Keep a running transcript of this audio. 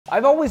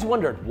I've always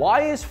wondered,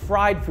 why is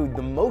fried food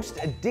the most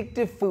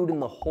addictive food in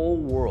the whole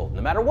world? No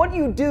matter what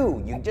you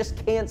do, you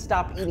just can't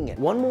stop eating it.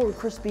 One more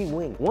crispy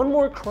wing, one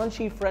more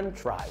crunchy french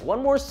fry,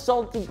 one more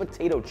salty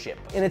potato chip.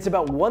 And it's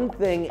about one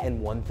thing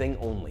and one thing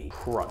only: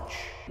 crunch.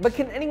 But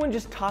can anyone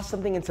just toss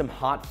something in some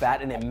hot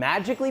fat and it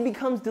magically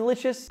becomes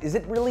delicious? Is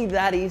it really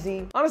that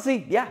easy?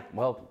 Honestly, yeah,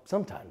 well,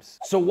 sometimes.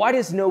 So why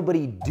does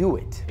nobody do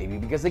it? Maybe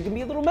because it can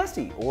be a little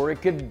messy, or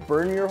it could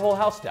burn your whole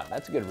house down.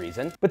 That's a good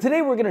reason. But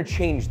today we're gonna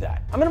change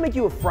that. I'm gonna make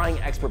you a frying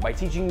expert by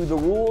teaching you the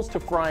rules to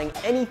frying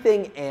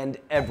anything and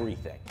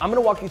everything. I'm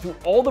gonna walk you through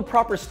all the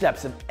proper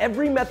steps of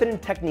every method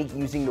and technique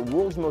using the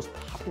world's most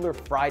popular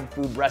fried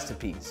food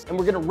recipes. And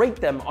we're gonna rate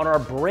them on our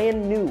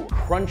brand new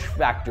Crunch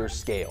Factor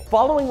scale.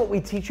 Following what we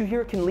teach you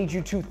here can lead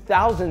you to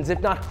thousands, if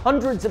not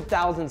hundreds of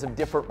thousands of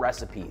different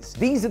recipes.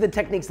 These are the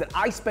techniques that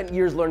I spent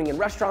years learning in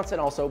restaurants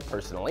and also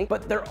personally,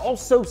 but they're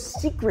also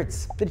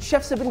secrets that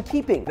chefs have been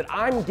keeping that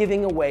I'm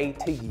giving away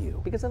to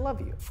you because I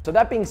love you. So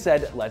that being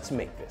said, let's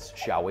make this,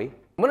 shall we?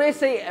 When I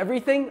say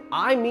everything,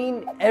 I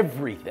mean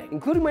everything,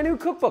 including my new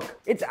cookbook.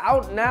 It's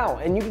out now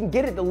and you can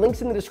get it. The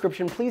link's in the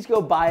description. Please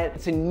go buy it.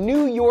 It's a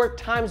New York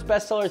Times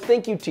bestseller.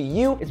 Thank you to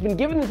you. It's been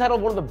given the title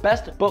of one of the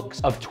best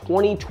books of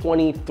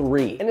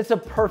 2023. And it's a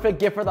perfect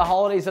gift for the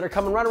holidays that are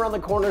coming right around the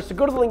corner. So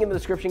go to the link in the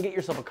description, get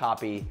yourself a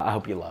copy. I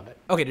hope you love it.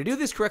 Okay, to do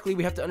this correctly,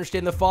 we have to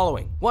understand the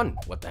following. 1,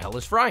 what the hell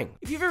is frying?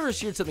 If you've ever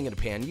seared something in a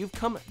pan, you've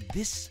come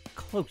this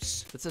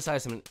close. That's the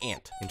size of an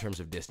ant in terms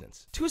of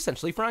distance to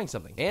essentially frying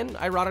something. And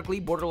ironically,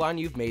 borderline,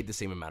 you've made the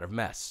same amount of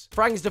mess.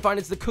 Frying is defined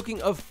as the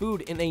cooking of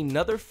food in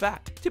another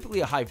fat, typically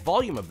a high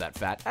volume of that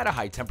fat at a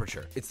high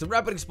temperature. It's the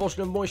rapid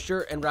expulsion of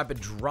moisture and rapid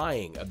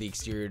drying of the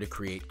exterior to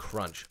create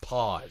crunch.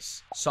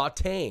 Pause.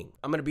 Sautéing.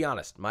 I'm gonna be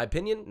honest, my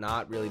opinion,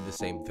 not really the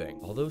same thing.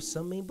 Although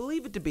some may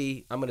believe it to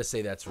be, I'm gonna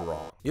say that's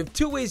wrong. You have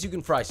 2 ways you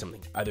can fry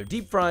something: either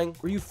deep frying,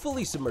 where you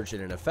fully submerge it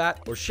in a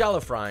fat, or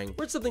shallow frying,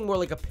 where it's something more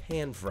like a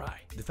pan fry.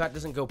 The fat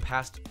doesn't go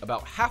past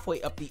about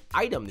halfway up the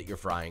item that you're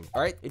frying.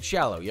 All right, it's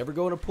shallow. You ever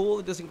go in a pool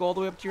that doesn't go all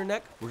the way up to your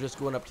neck? We're just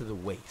going up to the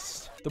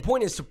waist. The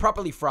point is, to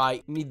properly fry,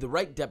 you need the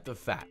right depth of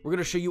fat. We're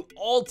gonna show you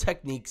all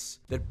techniques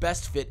that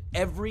best fit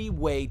every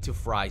way to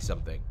fry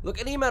something. Look,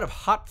 any amount of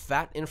hot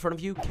fat in front of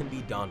you can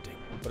be daunting,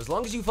 but as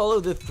long as you follow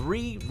the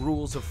 3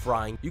 rules of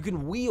frying, you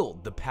can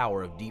wield the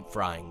power of deep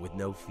frying with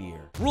no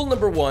fear. Rule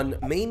number 1,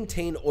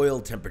 maintain oil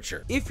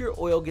temperature. If your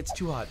oil gets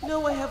too hot,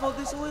 no, I have all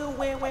this oil,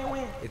 wah, wah,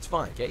 wah. It's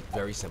fine, okay?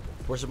 Very simple.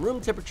 Pour some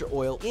room temperature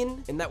oil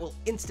in, and that will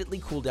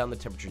instantly cool down the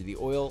temperature of the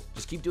oil.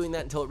 Just keep doing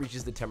that until it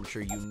reaches the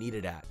temperature you need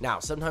it at. Now,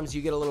 sometimes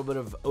you get a little bit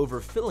of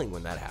overfilling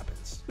when that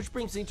happens, which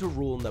brings me to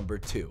rule number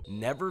 2.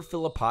 Never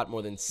fill a pot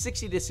more than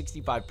 60 to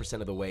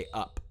 65% of the way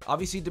up.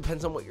 Obviously, it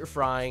depends on what you're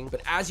frying,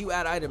 but as you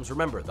add items,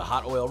 remember, the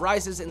hot oil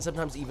rises and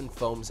sometimes even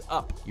foams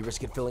up. You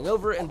risk it filling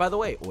over, and by the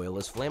way, oil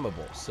is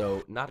flammable,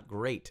 so not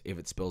great if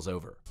it spills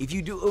over. If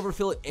you do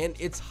overfill it and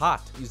it's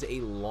hot, use a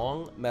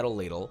long metal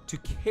ladle to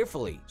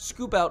carefully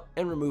scoop out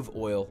and remove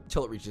oil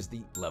till it reaches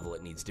the level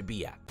it needs to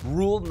be at.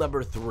 Rule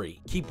number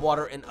 3, keep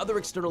water and other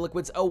external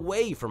liquids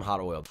away from hot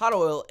oil. Hot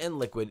oil and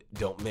liquid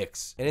don't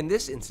mix. And in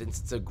this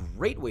instance, it's a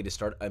great way to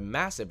start a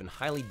massive and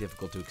highly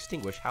difficult to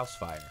extinguish house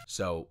fire.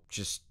 So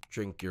just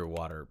drink your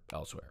water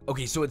elsewhere.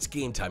 Okay, so it's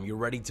game time. You're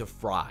ready to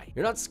fry.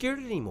 You're not scared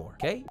anymore,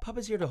 okay?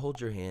 Papa's here to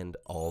hold your hand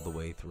all the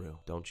way through.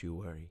 Don't you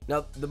worry.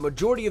 Now, the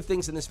majority of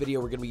things in this video,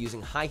 we're gonna be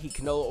using high heat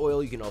canola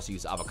oil. You can also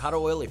use avocado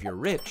oil if you're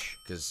rich,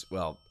 because,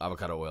 well,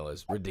 avocado oil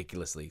is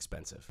ridiculously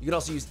expensive. You can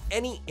also use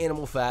any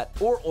animal fat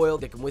or oil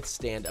that can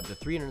withstand up to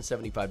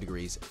 375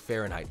 degrees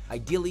Fahrenheit.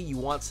 Ideally, you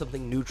want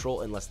something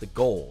neutral unless the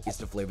goal is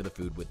to flavor the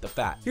food with the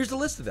fat. Here's the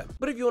list of them.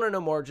 But if you wanna know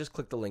more, just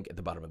click the link at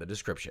the bottom of the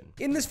description.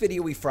 In this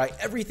video, we fry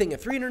everything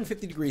at 350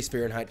 degrees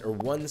Fahrenheit or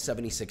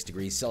 176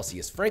 degrees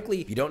Celsius.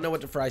 Frankly, if you don't know what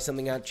to fry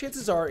something at,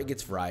 chances are it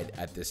gets fried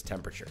at this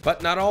temperature.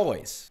 But not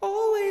always.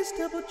 Always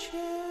double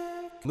check.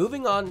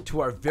 Moving on to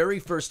our very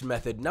first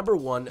method, number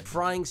 1,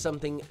 frying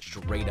something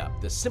straight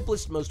up. The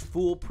simplest, most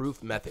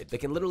foolproof method that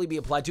can literally be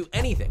applied to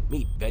anything: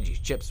 meat,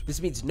 veggies, chips.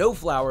 This means no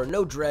flour,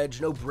 no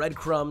dredge, no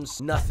breadcrumbs,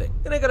 nothing.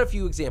 And I got a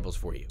few examples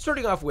for you.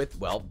 Starting off with,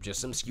 well,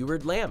 just some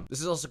skewered lamb. This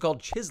is also called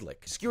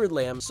chislic. Skewered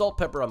lamb, salt,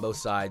 pepper on both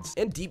sides,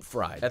 and deep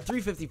fried at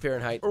 350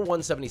 Fahrenheit or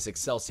 176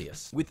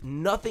 Celsius. With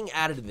nothing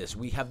added to this,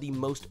 we have the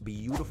most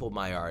beautiful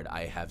Maillard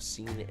I have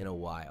seen in a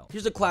while.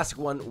 Here's a classic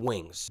one: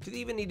 wings. Do they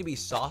even need to be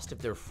sauced if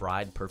they're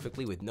fried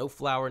perfectly with no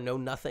flour, no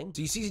nothing?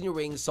 So you season your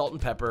wings, salt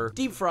and pepper,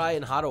 deep fry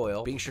in hot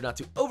oil, being sure not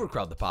to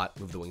overcrowd the pot,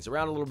 move the wings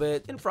around a little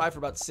bit, and fry for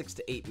about 6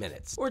 to 8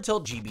 minutes, or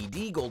until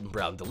GBD, golden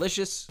brown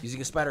delicious.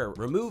 Using a spatter,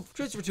 remove,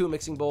 transfer to a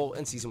mixing bowl,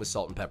 and season with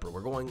salt and pepper.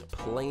 We're going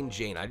plain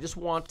Jane. I just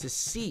want to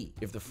see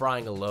if the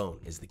frying alone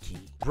is the key.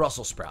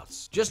 Brussels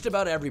sprouts. Just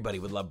about everybody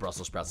would love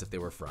Brussels sprouts if they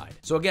were fried.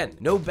 So again,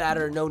 no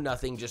batter, no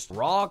nothing, just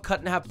raw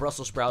cut in half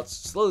Brussels sprouts,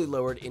 slowly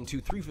lowered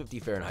into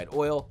 350 Fahrenheit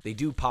oil. They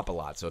do pop a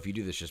lot, so if you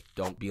do this, just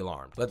don't be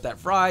alarmed. Let that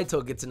fry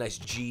till it gets a nice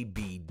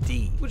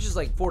GBD, which is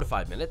like 4 to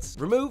 5 minutes.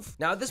 Remove.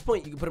 Now at this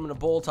point, you can put them in a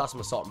bowl, toss them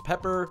with salt and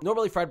pepper.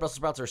 Normally fried Brussels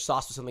sprouts are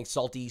sauced with something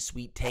salty,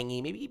 sweet,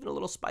 tangy, maybe even a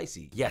little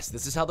spicy. Yes,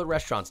 this is how the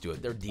restaurants do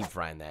it. They're deep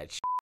frying that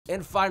shit.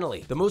 And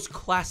finally, the most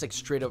classic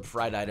straight up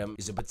fried item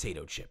is a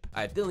potato chip.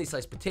 I have thinly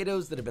sliced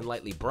potatoes that have been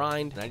lightly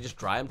brined, and I just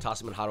dry them, toss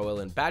them in hot oil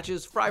in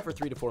batches, fry for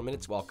 3 to 4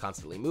 minutes while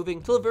constantly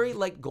moving till a very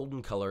light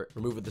golden color.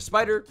 Remove with the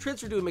spider,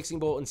 transfer to a mixing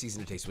bowl, and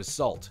season to taste with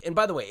salt. And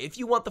by the way, if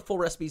you want the full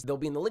recipes, they'll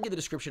be in the link in the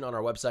description on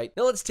our website.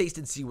 Now let's taste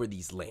and see where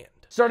these land.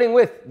 Starting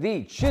with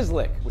the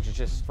chislic, which is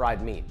just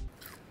fried meat.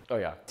 Oh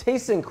yeah,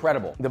 tastes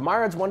incredible. The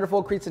marinad's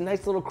wonderful, creates a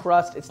nice little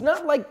crust. It's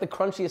not like the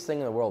crunchiest thing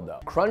in the world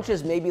though. Crunch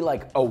is maybe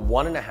like a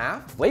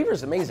 1.5.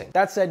 Flavor's amazing.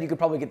 That said, you could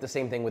probably get the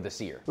same thing with the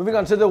sear. Moving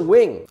on to the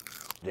wing.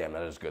 Damn,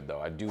 that is good though.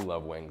 I do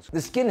love wings.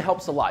 The skin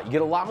helps a lot. You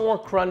get a lot more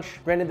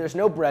crunch. Granted, there's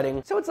no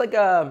breading, so it's like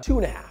a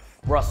 2.5.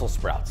 Brussels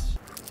sprouts.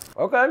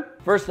 Okay.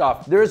 First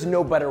off, there is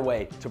no better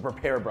way to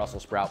prepare a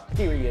Brussels sprout,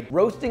 period.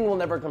 Roasting will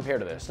never compare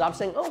to this. Stop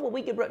saying, oh, well,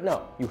 we could,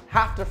 no, you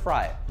have to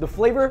fry it. The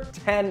flavor,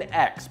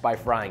 10x by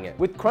frying it.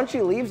 With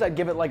crunchy leaves, I'd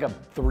give it like a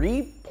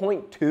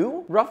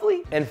 3.2,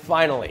 roughly. And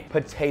finally,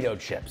 potato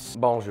chips.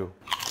 Bonjour.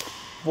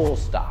 Full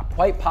stop.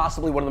 Quite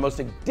possibly one of the most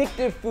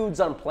addictive foods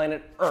on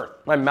planet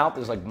Earth. My mouth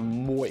is like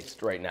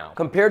moist right now.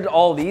 Compared to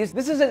all these,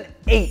 this is an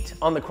 8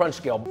 on the crunch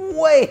scale.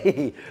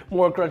 Way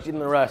more crunchy than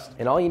the rest.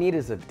 And all you need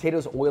is the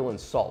potatoes, oil, and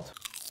salt.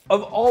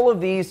 Of all of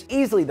these,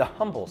 easily the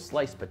humble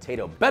sliced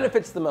potato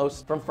benefits the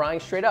most from frying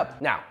straight up.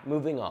 Now,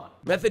 moving on.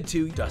 Method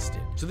 2,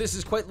 dusted. So this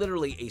is quite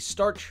literally a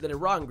starch that a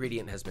raw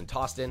ingredient has been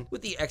tossed in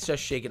with the excess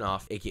shaken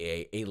off,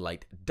 aka a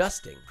light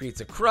dusting.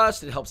 Creates a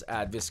crust, it helps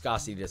add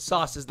viscosity to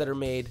sauces that are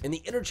made, and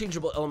the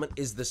interchangeable element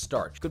is the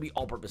starch. Could be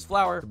all-purpose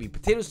flour, could be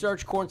potato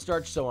starch,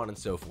 cornstarch, so on and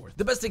so forth.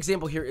 The best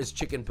example here is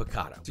chicken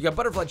piccata. So you got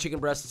butterfly chicken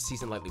breasts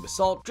seasoned lightly with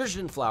salt, dredged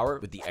in flour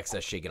with the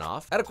excess shaken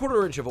off, add a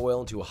 1/4 inch of oil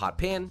into a hot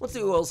pan. Once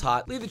the oil is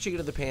hot, leave the chicken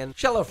in the pan,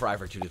 shallow fry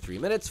for 2 to 3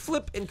 minutes,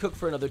 flip and cook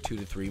for another 2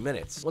 to 3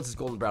 minutes. Once it's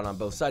golden brown on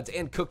both sides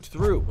and cooked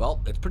through, well,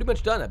 it's pretty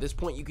much done. At this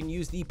point, you can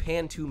use the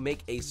pan to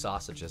make a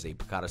sauce, such as a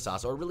piccata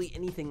sauce, or really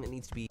anything that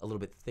needs to be a little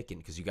bit thickened,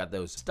 because you got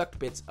those stuck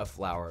bits of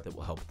flour that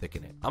will help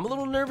thicken it. I'm a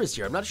little nervous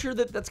here. I'm not sure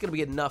that that's gonna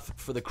be enough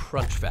for the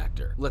crunch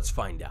factor. Let's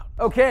find out.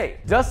 Okay,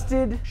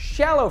 dusted,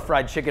 shallow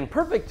fried chicken.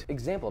 Perfect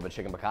example of a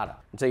chicken piccata.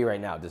 I'll tell you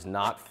right now, it does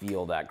not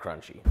feel that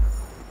crunchy.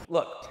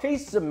 Look,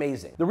 tastes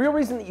amazing. The real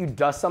reason that you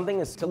dust something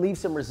is to leave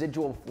some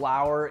residual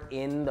flour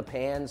in the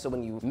pan, so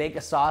when you make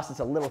a sauce, it's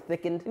a little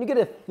thickened, and you get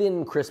a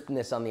thin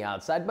crispness on the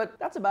outside, but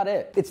that's about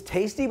it. It's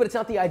tasty, but it's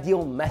not the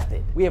ideal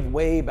method. We have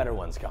way better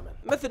ones coming.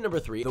 Method number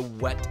 3, the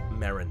wet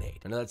marinade.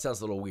 I know that sounds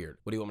a little weird.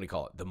 What do you want me to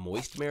call it? The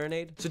moist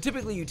marinade? So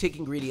typically you take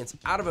ingredients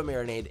out of a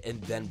marinade and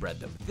then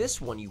bread them.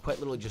 This one, you quite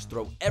literally just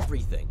throw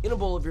everything in a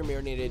bowl of your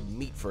marinated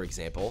meat, for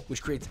example,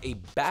 which creates a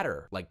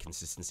batter-like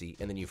consistency,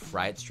 and then you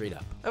fry it straight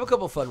up. I have a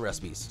couple fun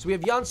recipes. So we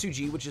have yan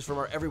suji, which is from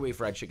our every way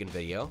fried chicken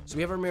video. So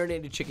we have our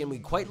marinated chicken. We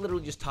quite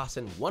literally just toss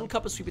in 1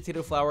 cup of sweet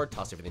potato flour,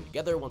 toss everything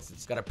together. Once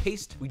it's got a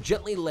paste, we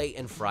gently lay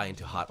and fry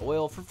into hot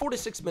oil for 4 to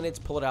 6 minutes,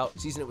 pull it out,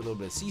 season it with a little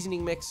bit of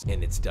seasoning mix,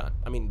 and it's done.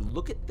 I mean,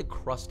 look at the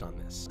crust on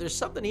this. There's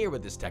something here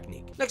with this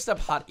technique. Next up,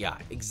 hot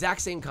yai. Exact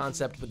same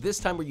concept, but this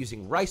time we're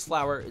using rice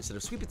flour instead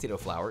of sweet potato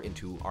flour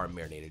into our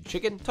marinated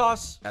chicken.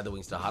 Toss, add the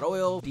wings to hot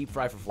oil, deep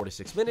fry for 4 to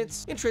 6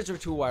 minutes, and transfer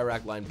to a wire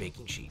rack lined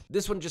baking sheet.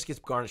 This one just gets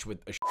garnished with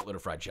a shitload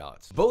of fried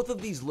shallots. Both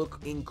of these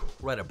look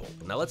incredible.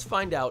 Now let's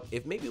find out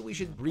if maybe we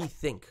should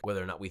rethink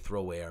whether or not we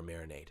throw away our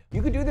marinade.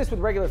 You could do this with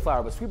regular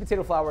flour, but sweet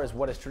potato flour is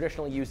what is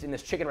traditionally used in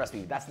this chicken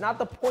recipe. That's not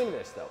the point of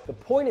this though. The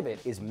point of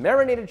it is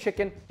marinated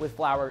chicken with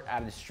flour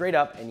added straight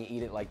up, and you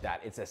eat it like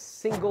that. It's a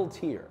single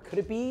tier. Could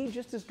it be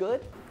just as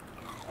good?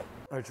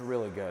 It's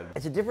really good.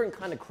 It's a different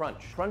kind of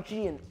crunch.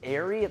 Crunchy and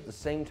airy at the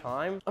same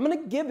time. I'm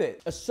gonna give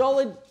it a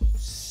solid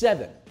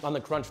 7 on the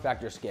crunch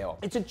factor scale.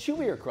 It's a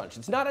chewier crunch.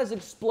 It's not as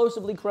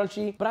explosively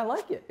crunchy, but I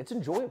like it. It's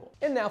enjoyable.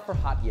 And now for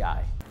hot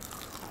yai.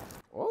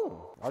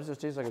 Oh, why does this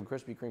taste like a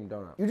Krispy Kreme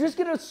donut? You just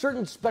get a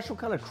certain special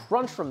kind of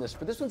crunch from this,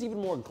 but this one's even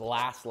more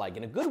glass-like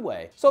in a good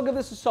way. So I'll give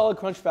this a solid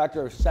crunch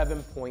factor of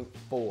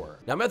 7.4.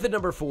 Now method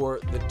number 4,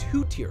 the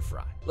 2-tier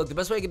fry. Look, the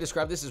best way I can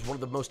describe this is one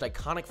of the most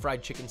iconic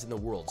fried chickens in the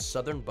world.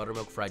 Southern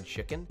buttermilk fried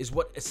chicken is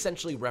what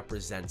essentially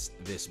represents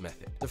this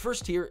method. The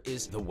first tier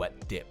is the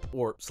wet dip,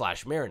 or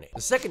slash marinade.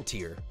 The second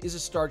tier is a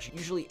starch,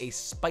 usually a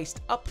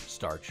spiced up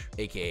starch,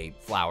 aka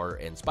flour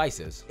and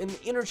spices. And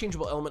the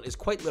interchangeable element is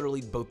quite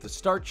literally both the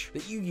starch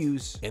that you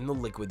use and the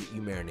liquid that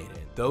you marinate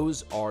in.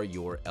 Those are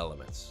your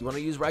elements. You want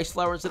to use rice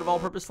flour instead of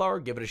all-purpose flour?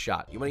 Give it a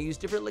shot. You want to use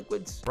different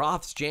liquids,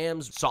 broths,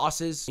 jams,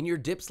 sauces in your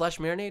dip slash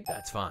marinade?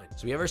 That's fine.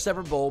 So we have our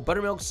separate bowl,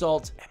 buttermilk,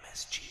 salt,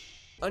 MSG,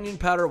 onion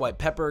powder, white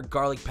pepper,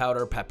 garlic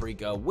powder,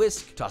 paprika,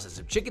 whisk, toss in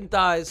some chicken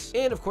thighs,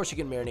 and of course you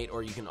can marinate,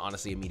 or you can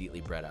honestly immediately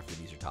bread after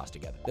these are tossed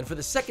together. Then for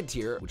the second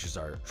tier, which is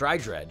our dry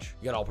dredge,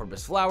 you got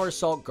all-purpose flour,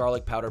 salt,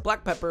 garlic powder,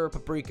 black pepper,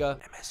 paprika,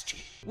 MSG,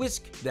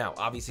 whisk. Now,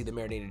 obviously the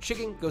marinated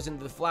chicken goes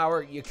into the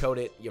flour, you coat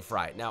it, you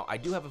fry it. Now, I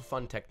do have a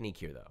fun technique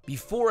here though.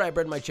 Before I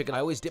bread my chicken, I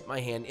always dip my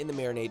hand in the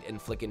marinade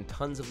and flick in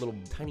tons of little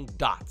tiny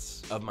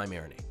dots of my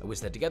marinade. I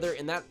whisk that together,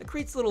 and that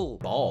creates little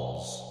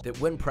balls that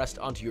when pressed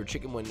onto your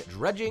chicken when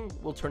dredging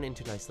will turn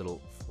into nice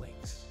little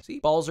flakes. See,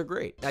 balls are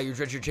great. Now you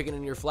dredge your chicken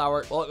in your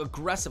flour while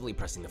aggressively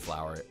pressing the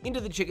flour into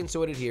the chicken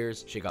so it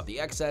adheres. Shake off the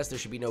excess. There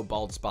should be no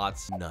bald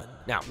spots, none.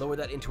 Now lower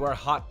that into our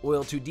hot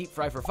oil to deep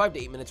fry for 5 to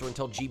 8 minutes or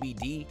until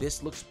GBD.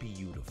 This looks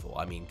beautiful.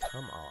 I mean,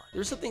 come on.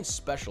 There's something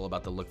special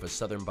about the look of a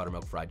Southern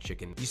buttermilk fried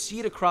chicken. You see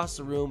it across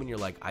the room and you're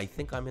like, I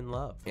think I'm in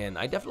love. And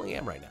I definitely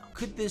am right now.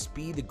 Could this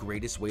be the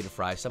greatest way to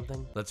fry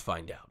something? Let's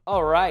find out.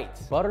 All right,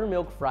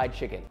 buttermilk fried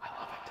chicken. I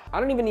love it. I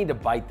don't even need to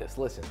bite this,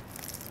 listen.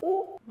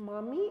 Oh,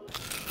 mommy.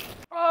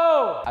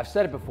 Oh! I've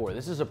said it before,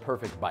 this is a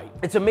perfect bite.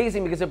 It's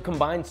amazing because it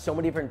combines so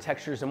many different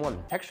textures in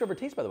one. Texture over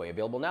taste, by the way,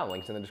 available now,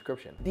 links in the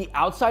description. The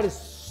outside is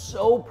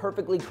so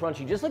perfectly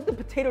crunchy, just like the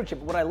potato chip.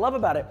 What I love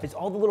about it is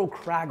all the little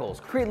craggles,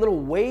 create little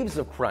waves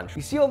of crunch.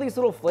 You see all these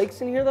little flakes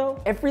in here though?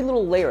 Every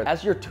little layer,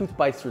 as your tooth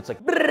bites through, it's like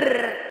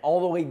all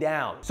the way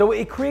down. So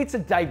it creates a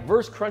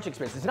diverse crunch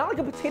experience. It's not like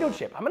a potato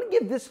chip. I'm gonna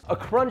give this a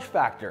crunch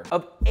factor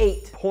of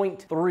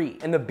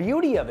 8.3. And the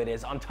beauty of it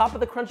is, on top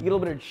of the crunch, you get a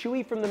little bit of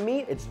chewy from the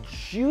meat. It's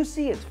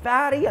juicy, it's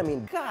fatty. I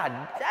mean,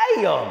 god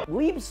damn.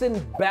 Leaps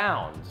and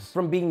bounds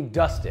from being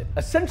dusted.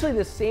 Essentially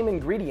the same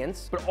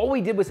ingredients, but all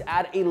we did was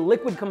add a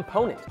liquid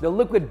component. The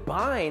liquid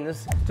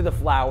binds to the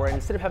flour, and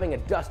instead of having a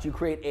dust, you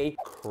create a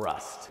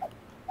crust.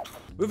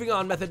 Moving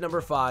on, method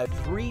number 5,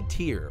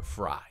 3-tier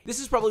fry. This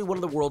is probably one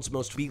of the world's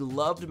most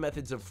beloved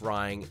methods of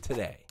frying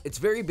today. It's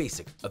very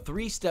basic, a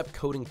 3-step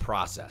coating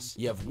process.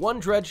 You have one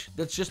dredge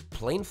that's just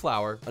plain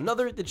flour,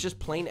 another that's just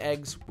plain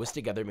eggs whisked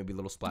together, maybe a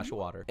little splash of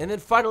water, and then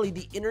finally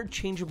the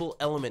interchangeable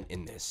element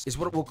in this is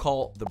what we'll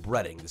call the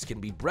breading. This can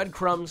be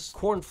breadcrumbs,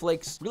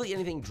 cornflakes, really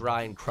anything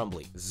dry and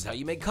crumbly. This is how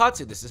you make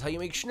katsu, this is how you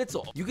make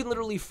schnitzel. You can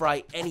literally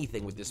fry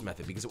anything with this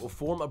method because it will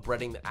form a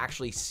breading that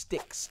actually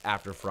sticks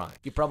after frying.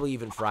 You could probably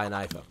even fry an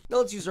iPhone. Now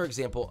let's use our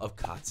example of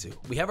katsu.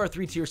 We have our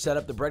 3-tier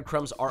setup. The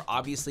breadcrumbs are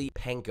obviously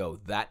panko.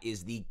 That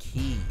is the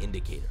key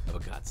indicator of a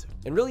katsu.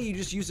 And really you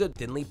just use a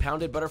thinly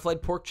pounded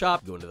butterflied pork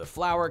chop, go into the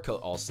flour,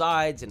 coat all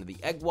sides, into the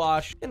egg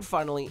wash, and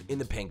finally in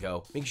the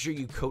panko, make sure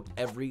you coat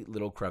every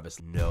little crevice.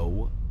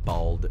 No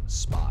bald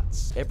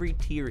spots. Every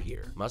tier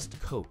here must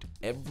coat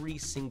every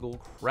single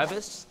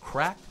crevice,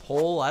 crack,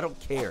 hole, I don't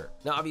care.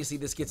 Now obviously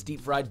this gets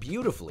deep fried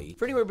beautifully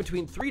for anywhere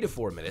between 3 to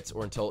 4 minutes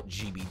or until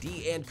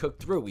GBD and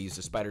cooked through. We use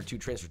a Spider 2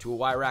 transfer to a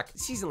wire rack,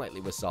 season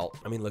lightly with salt.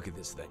 I mean, look at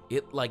this thing.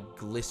 It like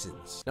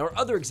glistens. Now our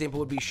other example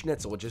would be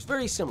schnitzel, which is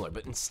very similar,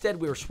 but instead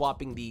we were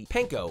swapping the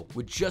panko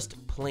with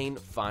just plain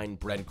fine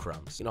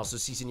breadcrumbs. You can also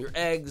season your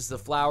eggs, the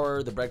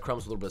flour, the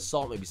breadcrumbs with a little bit of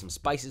salt, maybe some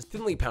spices,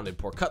 thinly pounded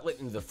pork cutlet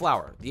into the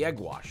flour, the egg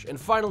wash, and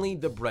finally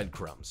the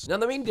breadcrumbs. Now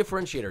the main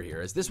differentiator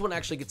here is this one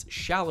actually gets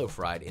shallow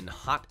fried in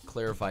hot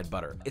clarified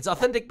butter. It's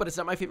authentic, but it's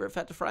not my favorite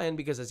fat to fry in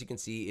because as you can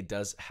see, it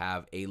does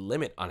have a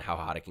limit on how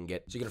hot it can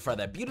get. So you're gonna fry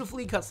that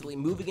beautifully, constantly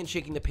moving and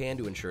shaking the pan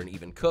to ensure an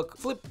even cook.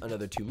 Flip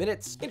another 2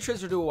 minutes and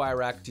transfer to a wire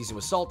rack, season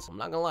with salt. I'm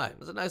not gonna lie,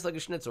 it's a nice like a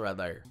schnitzel right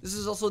there. This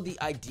is also the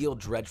ideal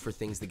dredge for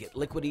things that get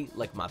liquidy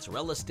like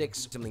mozzarella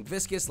sticks, something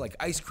viscous like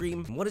ice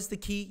cream. And what is the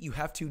key? You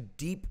have to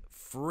deep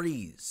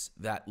freeze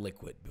that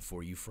liquid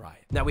before you fry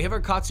it. Now we have our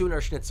katsu and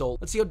our schnitzel.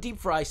 Let's see how deep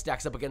fry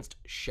stacks up against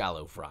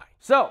shallow fry.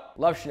 So,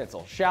 love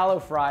schnitzel. Shallow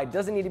fried,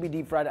 doesn't need to be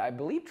deep fried. I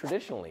believe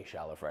traditionally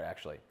shallow fried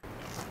actually.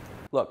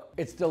 Look,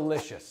 it's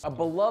delicious. A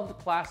beloved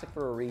classic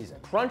for a reason.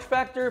 Crunch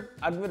factor,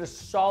 I'd give it a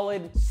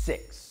solid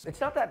 6.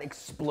 It's not that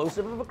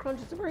explosive of a crunch.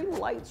 It's a very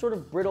light, sort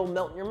of brittle,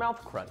 melt in your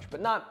mouth crunch,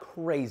 but not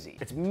crazy.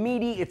 It's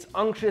meaty, it's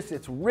unctuous,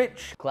 it's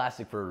rich.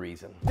 Classic for a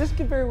reason. This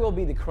could very well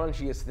be the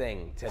crunchiest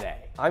thing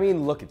today. I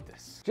mean, look at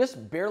this.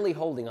 Just barely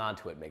holding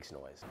onto it makes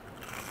noise.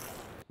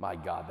 My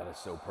God, that is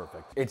so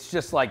perfect. It's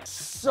just like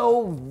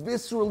so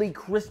viscerally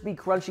crispy,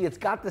 crunchy. It's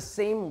got the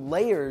same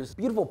layers,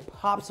 beautiful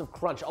pops of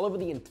crunch all over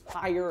the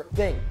entire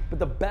thing. But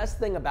the best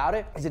thing about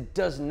it is it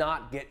does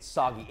not get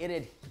soggy.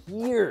 It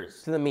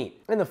adheres to the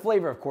meat. And the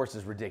flavor, of course,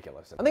 is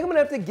ridiculous. I think I'm gonna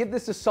have to give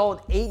this a solid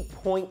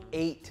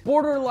 8.8,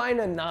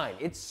 borderline a 9.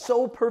 It's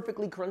so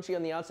perfectly crunchy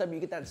on the outside, but you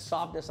get that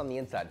softness on the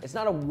inside. It's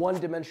not a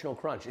one-dimensional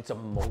crunch, it's a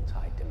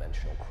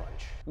multi-dimensional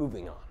crunch.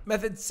 Moving on.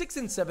 Method 6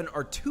 and 7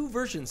 are 2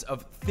 versions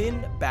of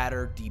thin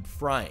batter deep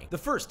frying. The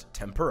first,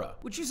 tempura,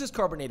 which uses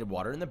carbonated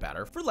water in the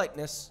batter for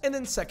lightness, and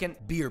then second,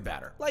 beer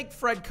batter, like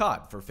fried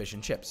cod for fish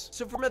and chips.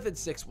 So for method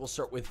 6, we'll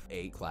start with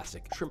a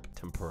classic shrimp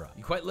tempura.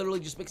 You quite literally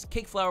just mix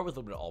cake flour with a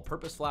little bit of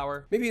all-purpose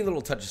flour, maybe a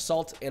little touch of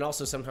salt, and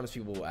also sometimes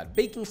people will add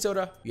baking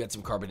soda. You add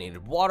some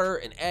carbonated water,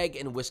 an egg,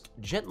 and whisk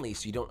gently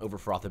so you don't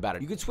over-froth the batter.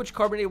 You could switch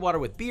carbonated water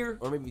with beer,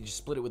 or maybe just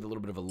split it with a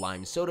little bit of a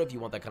lime soda if you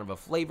want that kind of a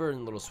flavor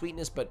and a little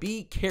sweetness, but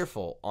be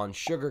careful on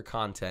sugar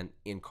content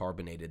in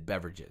carbonated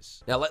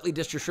beverages. Now lightly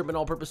dust your shrimp in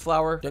all-purpose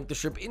flour, dunk the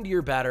shrimp into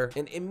your batter,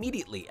 and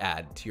immediately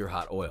add to your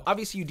hot oil.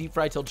 Obviously you deep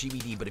fry till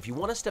GBD, but if you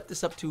want to step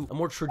this up to a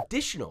more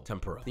traditional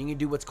tempura, then you can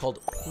do what's called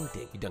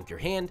painting. You dunk your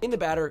hand in the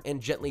batter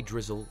and gently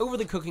drizzle over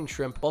the cooking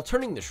shrimp while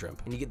turning the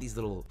shrimp, and you get these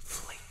little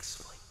flakes.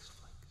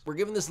 We're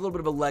giving this a little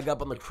bit of a leg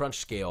up on the crunch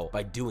scale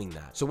by doing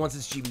that. So once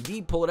it's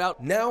GBD, pull it out.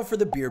 Now for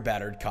the beer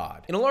battered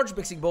cod. In a large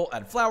mixing bowl,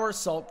 add flour,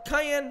 salt,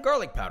 cayenne,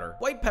 garlic powder,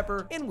 white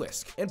pepper, and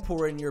whisk, and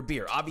pour in your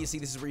beer. Obviously,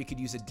 this is where you could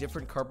use a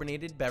different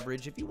carbonated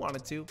beverage if you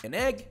wanted to. An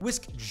egg,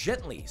 whisk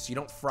gently so you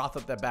don't froth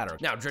up that batter.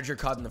 Now dredge your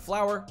cod in the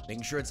flour,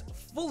 making sure it's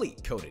fully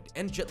coated,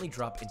 and gently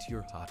drop into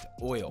your hot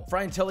oil.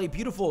 Fry until a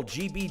beautiful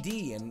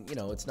GBD, and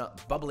it's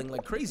not bubbling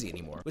like crazy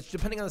anymore, which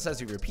depending on the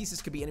size of your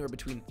pieces could be anywhere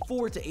between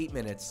 4 to 8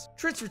 minutes.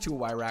 Transfer to a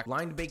wire rack,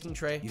 lined baking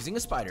tray using a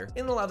spider,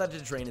 and allow that to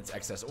drain its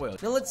excess oil.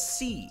 Now let's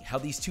see how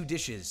these two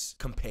dishes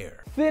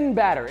compare. Thin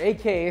batter,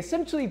 aka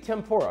essentially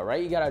tempura,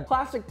 right? You got a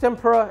classic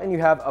tempura and you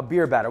have a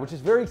beer batter, which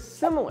is very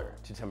similar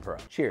to tempura.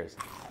 Cheers.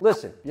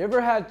 Listen, you ever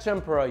had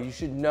tempura, you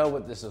should know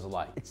what this is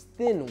like. It's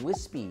thin,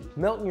 wispy,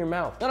 melt in your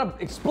mouth. Not an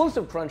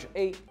explosive crunch,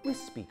 a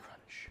wispy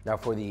crunch. Now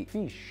for the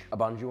fish, a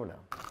buongiorno.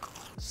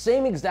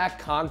 Same exact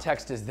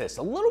context as this.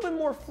 A little bit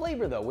more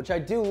flavor though, which I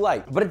do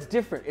like, but it's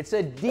different. It's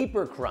a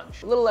deeper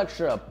crunch, a little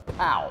extra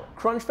pow.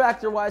 Crunch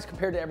factor wise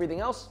compared to everything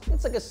else,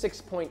 it's like a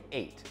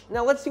 6.8.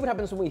 Now let's see what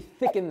happens when we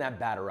thicken that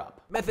batter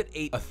up. Method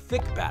 8, a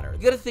thick batter.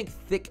 You gotta think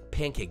thick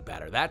pancake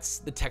batter. That's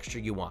the texture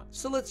you want.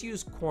 So let's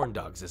use corn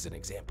dogs as an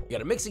example. You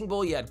got a mixing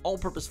bowl, you add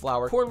all-purpose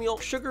flour, cornmeal,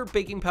 sugar,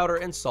 baking powder,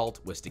 and salt,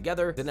 whisk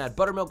together, then add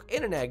buttermilk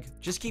and an egg.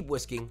 Just keep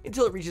whisking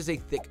until it reaches a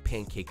thick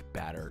pancake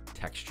batter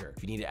texture.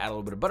 If you need to add a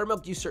little bit of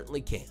buttermilk, you certainly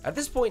can. At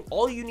this point,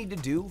 all you need to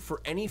do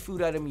for any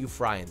food item you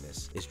fry in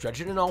this is dredge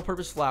it in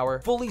all-purpose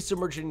flour, fully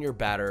submerge it in your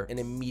batter, and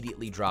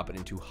immediately drop it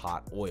into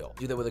hot oil.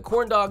 Do that with a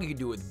corn dog, you can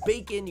do it with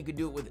bacon, you can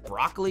do it with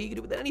broccoli, you can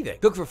do it with anything.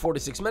 Cook for 4 to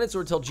 6 minutes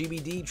or until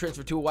GBD,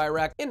 transfer to a wire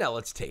rack, and now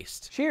let's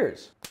taste.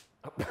 Cheers.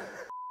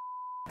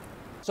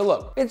 So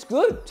look, it's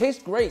good,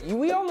 tastes great.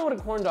 We all know what a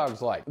corn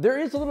dog's like. There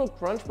is a little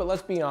crunch, but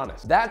let's be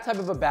honest. That type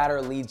of a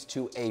batter leads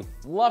to a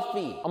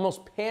fluffy,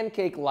 almost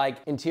pancake-like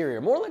interior,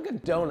 more like a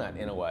donut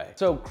in a way.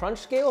 So crunch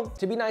scale,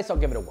 to be nice, I'll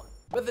give it a 1.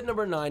 Method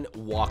number 9,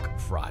 wok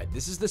fried.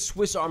 This is the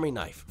Swiss Army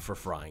knife for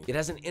frying. It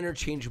has an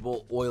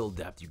interchangeable oil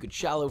depth. You could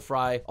shallow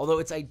fry, although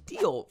it's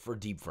ideal for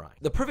deep frying.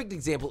 The perfect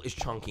example is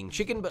chunking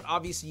chicken, but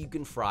obviously you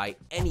can fry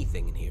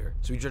anything in here.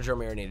 So we dredge our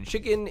marinated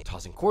chicken,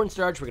 tossing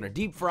cornstarch, we're gonna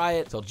deep fry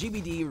it till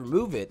GBD,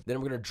 remove it, then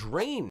we're gonna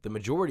drain the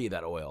majority of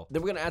that oil.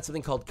 Then we're gonna add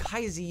something called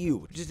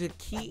kaiziyu, which is a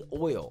key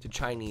oil to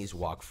Chinese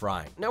wok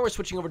frying. Now we're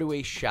switching over to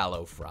a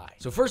shallow fry.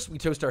 So first we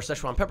toast our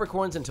Szechuan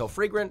peppercorns until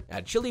fragrant,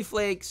 add chili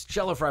flakes,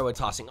 shallow fry when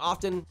tossing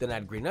often, then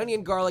add green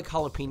onion, garlic,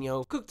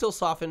 jalapeno, cook till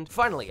softened.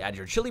 Finally, add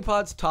your chili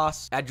pods,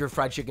 toss, add your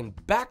fried chicken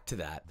back to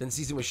that, then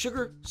season with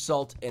sugar,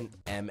 salt, and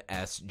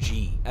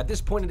MSG. At this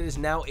point, it is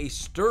now a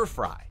stir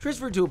fry.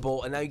 Transfer to a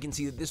bowl, and now you can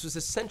see that this was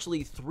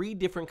essentially 3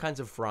 different kinds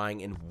of frying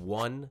in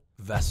one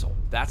vessel.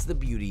 That's the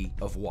beauty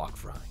of wok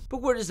frying.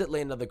 But where does it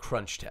land on the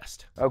crunch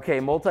test? Okay,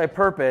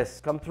 multi-purpose,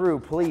 come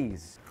through,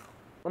 please.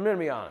 I'm gonna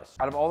be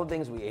honest, out of all the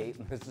things we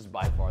ate, this is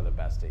by far the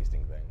best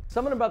tasting thing.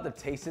 Something about the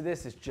taste of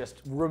this is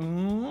just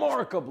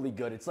remarkably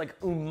good. It's like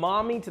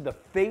umami to the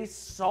face,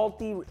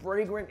 salty,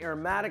 fragrant,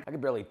 aromatic. I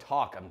can barely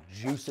talk, I'm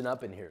juicing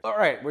up in here. All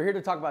right, we're here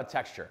to talk about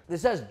texture.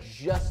 This has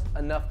just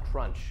enough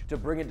crunch to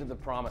bring it to the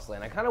promised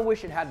land. I kind of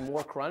wish it had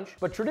more crunch,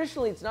 but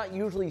traditionally it's not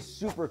usually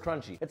super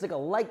crunchy. It's like a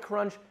light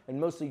crunch and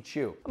mostly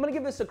chew. I'm gonna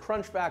give this a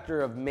crunch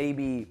factor of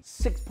maybe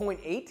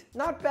 6.8.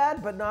 Not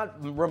bad, but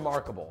not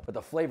remarkable. But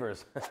the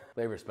flavor's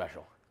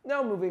special.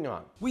 Now moving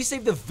on. We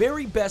saved the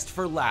very best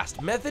for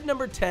last. Method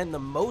number 10, the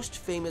most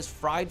famous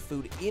fried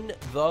food in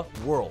the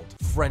world,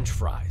 French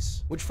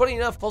fries. Which, funny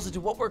enough, falls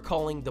into what we're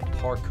calling the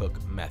par cook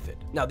method.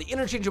 Now, the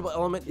interchangeable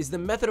element is the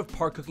method of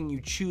par cooking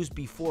you choose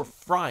before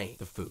frying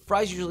the food.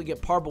 Fries usually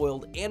get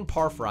parboiled and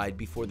par fried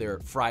before they're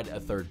fried a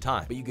 3rd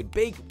time. But you could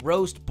bake,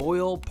 roast,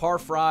 boil, par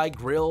fry,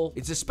 grill.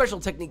 It's a special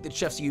technique that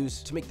chefs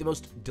use to make the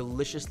most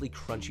deliciously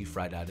crunchy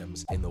fried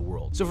items in the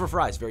world. So for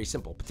fries, very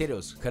simple.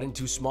 Potatoes cut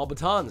into small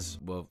batons,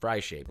 well, fry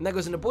shape. And that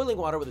goes into boiling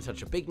water with a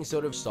touch of baking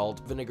soda,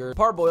 salt, vinegar,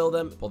 parboil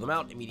them, pull them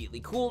out,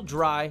 immediately cool,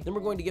 dry. Then we're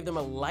going to give them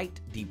a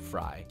light deep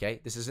fry, okay?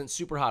 This isn't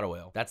super hot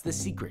oil. That's the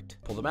secret.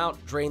 Pull them out,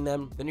 drain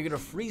them, then you're gonna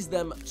freeze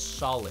them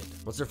solid.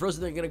 Once they're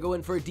frozen, they're gonna go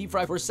in for a deep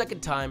fry for a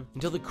 2nd time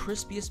until the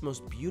crispiest,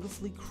 most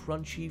beautifully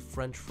crunchy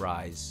French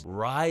fries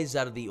rise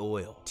out of the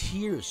oil.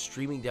 Tears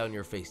streaming down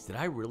your face. Did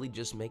I really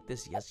just make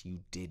this? Yes, you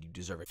did. You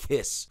deserve a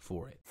kiss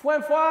for it.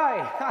 French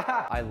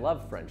fry! I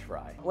love French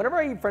fry. Whenever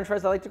I eat French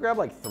fries, I like to grab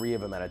like 3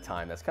 of them at a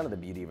time. That's kind of the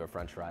beauty of a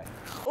French fry.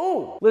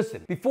 Oh,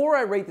 listen, before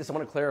I rate this, I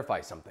want to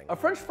clarify something. A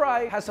French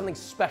fry has something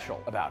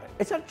special about it.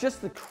 It's not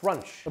just the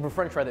crunch of a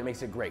French fry that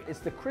makes it great. It's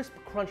the crisp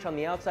crunch on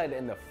the outside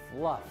and the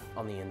fluff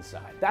on the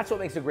inside. That's what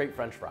makes a great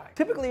French fry.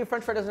 Typically, a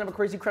French fry doesn't have a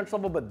crazy crunch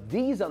level, but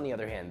these, on the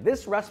other hand,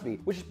 this recipe,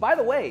 which by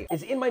the way,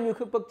 is in my new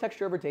cookbook,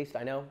 Texture Over Taste,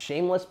 I know,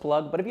 shameless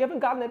plug, but if you haven't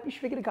gotten it, be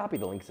sure to get a copy.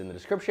 The link's in the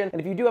description.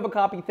 And if you do have a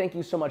copy, thank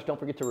you so much. Don't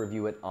forget to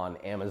review it on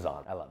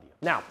Amazon. I love you.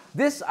 Now,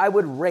 this I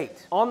would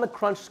rate on the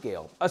crunch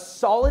scale a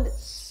solid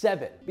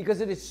 7 because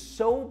it is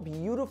so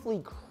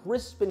beautifully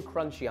crisp and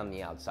crunchy on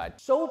the outside.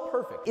 So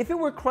perfect. If it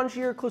were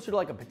crunchier, closer to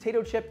like a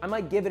potato chip, I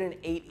might give it an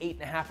 8,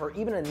 8.5, or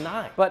even a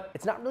 9. But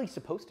it's not really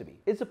supposed to be.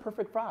 It's a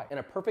perfect fry,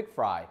 and a perfect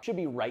fry should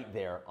be right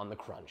there on the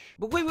crunch.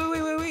 But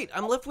wait.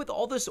 I'm left with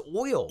all this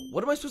oil.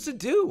 What am I supposed to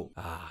do?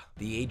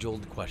 The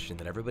age-old question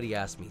that everybody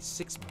asks me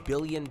 6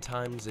 billion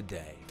times a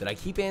day that I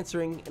keep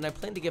answering, and I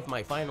plan to give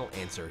my final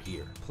answer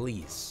here.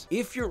 Please,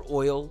 if your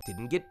oil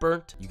didn't get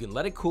burnt, you can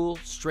let it cool,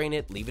 strain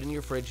it, leave it in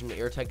your fridge in an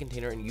airtight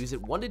container, and use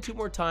it 1 to 2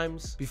 more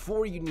times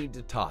before you need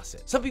to toss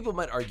it. Some people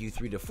might argue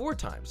 3 to 4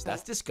 times.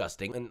 That's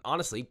disgusting and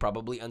honestly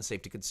probably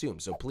unsafe to consume,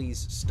 so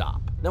please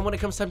stop. Now when it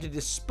comes time to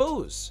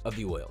dispose of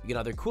the oil, you can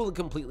either cool it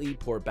completely,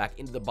 pour it back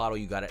into the bottle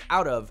you got it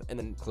out of, and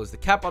then close the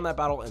cap on that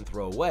bottle and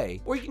throw away,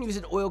 or you can use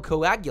an oil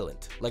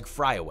coagulant like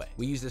Fry Away.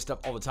 We use this stuff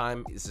all the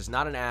time. This is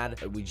not an ad,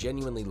 but we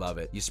genuinely love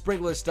it. You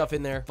sprinkle this stuff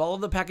in there, follow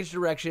the package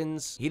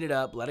directions, heat it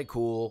up, let it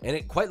cool, and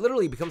it quite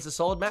literally becomes a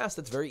solid mass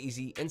that's very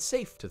easy and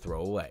safe to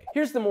throw away.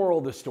 Here's the moral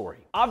of the story.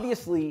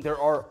 Obviously, there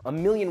are a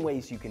million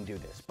ways you can do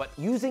this, but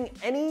using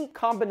any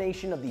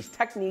combination of these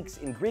techniques,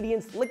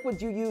 ingredients,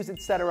 liquids you use,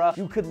 etc.,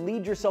 you could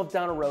lead yourself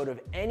down a road of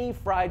any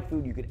fried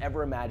food you could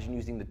ever imagine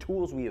using the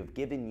tools we have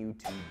given you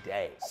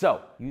today.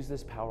 So, use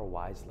this power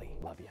wisely.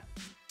 Love ya.